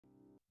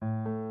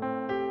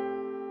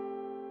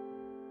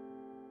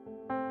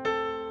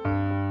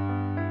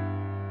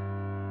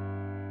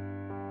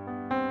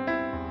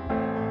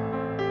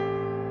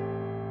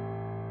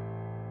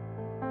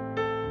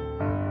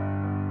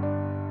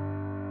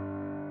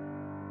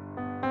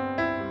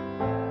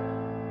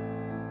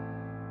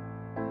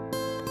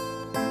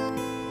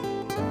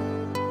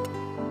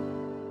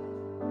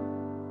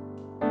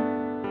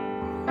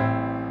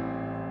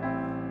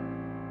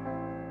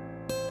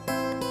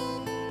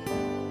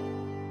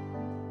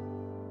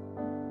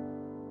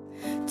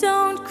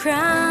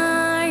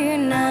cry,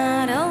 you're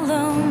not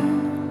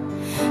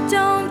alone.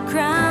 Don't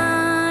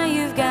cry,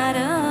 you've got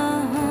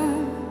a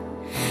home.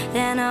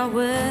 They're not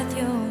worth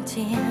your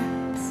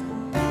tears.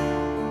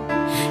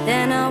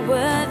 They're not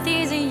worth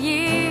these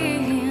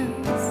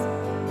years.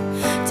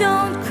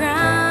 Don't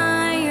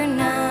cry, you're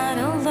not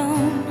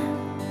alone.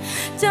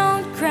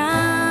 Don't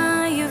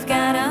cry, you've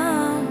got a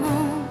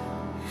home.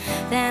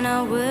 They're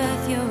not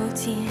worth your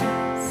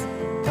tears.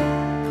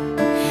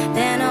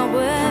 They're not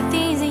worth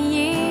these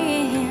years.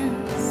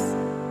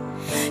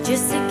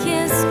 Just a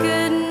kiss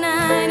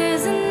goodnight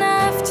is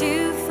enough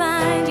to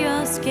find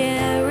your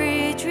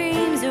scary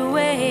dreams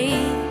away.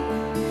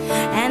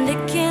 And a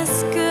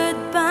kiss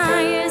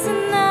goodbye is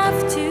enough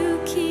to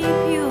keep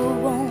you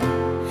warm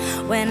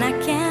when I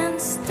can't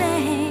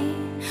stay.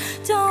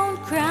 Don't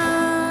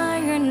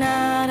cry, you're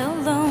not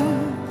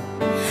alone.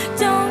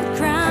 Don't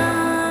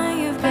cry,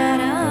 you've got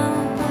a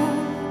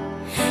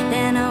home.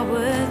 They're not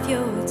worth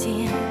your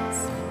tears.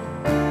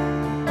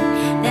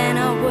 They're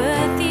not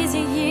worth these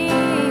years.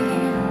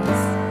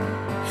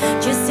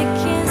 Just a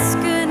kiss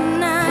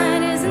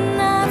goodnight is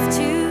enough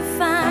to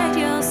find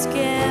your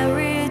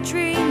scary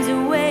dreams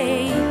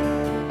away.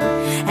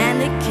 And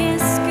a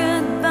kiss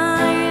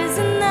goodbye is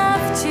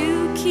enough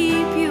to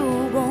keep you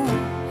warm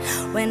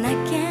when I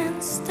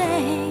can't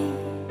stay.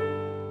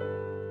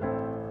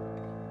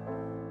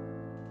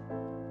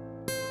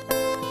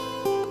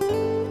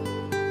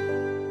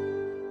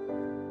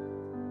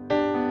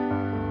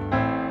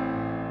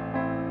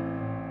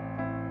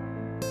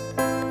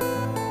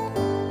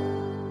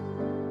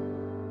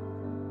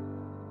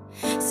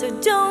 So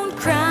don't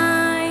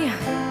cry,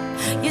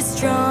 you're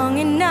strong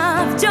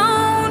enough.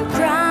 Don't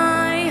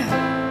cry,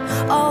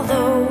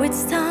 although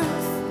it's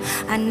tough.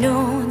 I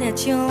know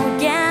that you'll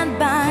get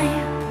by.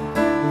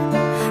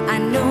 I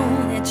know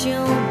that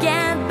you'll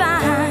get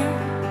by.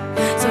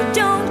 So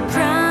don't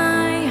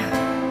cry,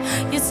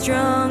 you're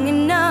strong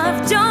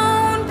enough.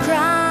 Don't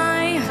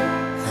cry,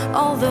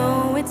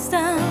 although it's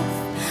tough.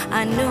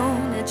 I know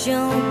that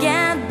you'll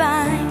get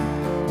by.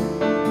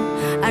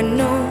 I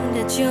know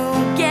that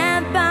you'll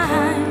get by.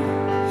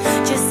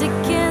 Just a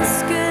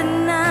kiss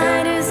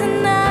goodnight is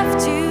enough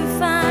to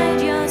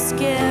find your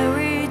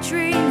scary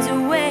dreams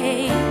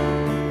away.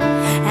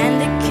 And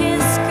a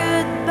kiss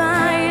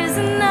goodbye is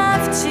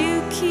enough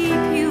to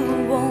keep you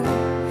warm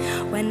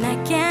when I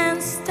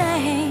can't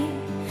stay.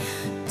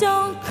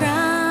 Don't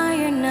cry,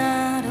 you're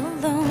not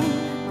alone.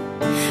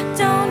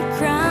 Don't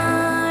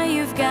cry,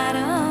 you've got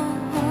a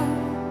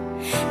home.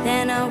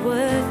 They're not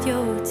worth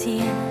your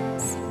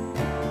tears.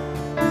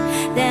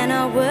 They're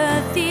not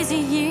worth the